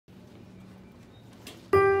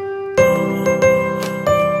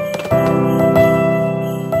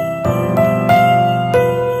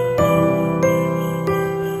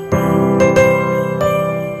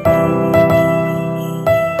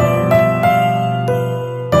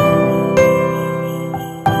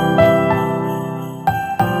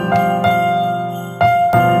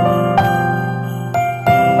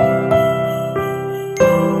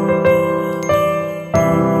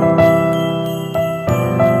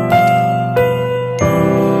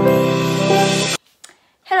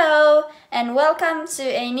welcome to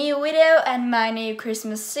a new video and my new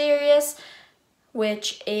Christmas series,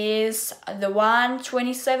 which is the one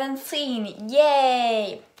 2017.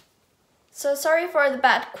 Yay! So sorry for the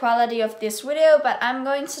bad quality of this video, but I'm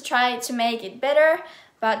going to try to make it better.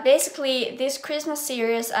 But basically this Christmas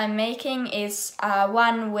series I'm making is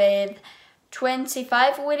one with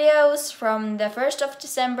 25 videos from the 1st of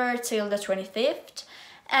December till the 25th.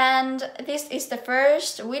 And this is the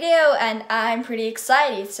first video and I'm pretty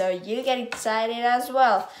excited, so you get excited as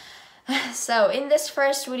well. So in this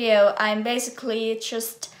first video I'm basically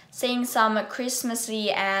just saying some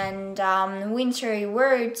Christmassy and wintry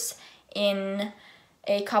words in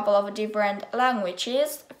a couple of different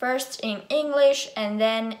languages. First in English and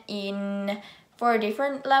then in 4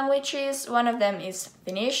 different languages. One of them is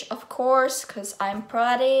Finnish, of course, because I'm pro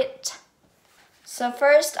at it. So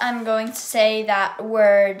first I'm going to say that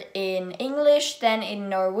word in English, then in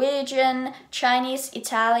Norwegian, Chinese,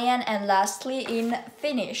 Italian, and lastly in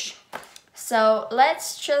Finnish. So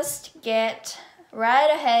let's just get right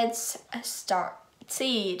ahead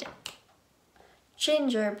started.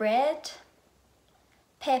 Gingerbread,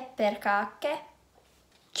 pepperkake,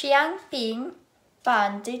 chiangping,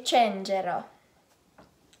 panticengero,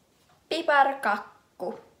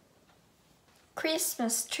 piparkakku,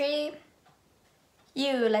 Christmas tree,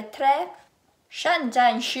 juleträ, 圣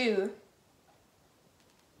诞树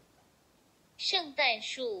圣诞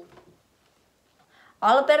树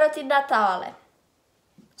albero di Natale,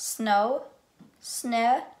 snow,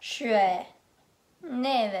 snö, sjö,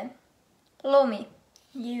 neve, lumi,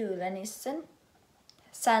 julenissen,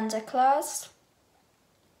 Santa Claus,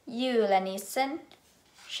 julenissen,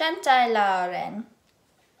 Shantailaren,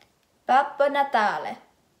 Babbo Natale,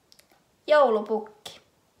 joulupukki,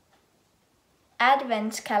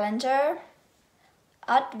 Advent calendar,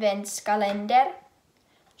 adventskalender,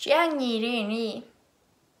 Giannirini,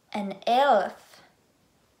 an elf,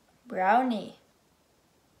 brownie,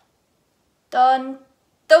 tontu.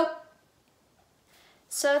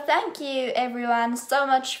 So thank you everyone so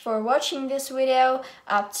much for watching this video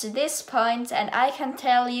up to this point, and I can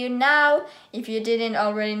tell you now, if you didn't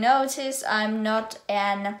already notice, I'm not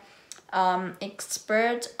an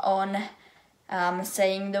expert on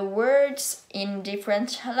saying the words in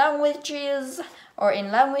different languages or in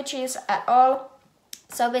languages at all.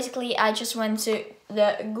 So basically I just went to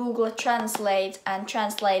the Google Translate and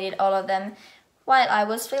translated all of them while I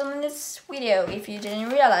was filming this video, if you didn't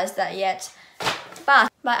realize that yet. But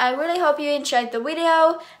I really hope you enjoyed the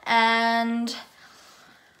video, and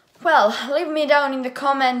well, leave me down in the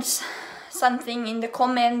comments something in the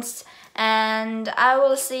comments, and I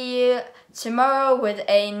will see you tomorrow with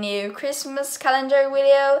a new Christmas calendar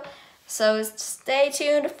video. So stay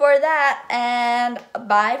tuned for that, and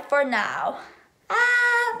bye for now.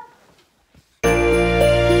 Bye!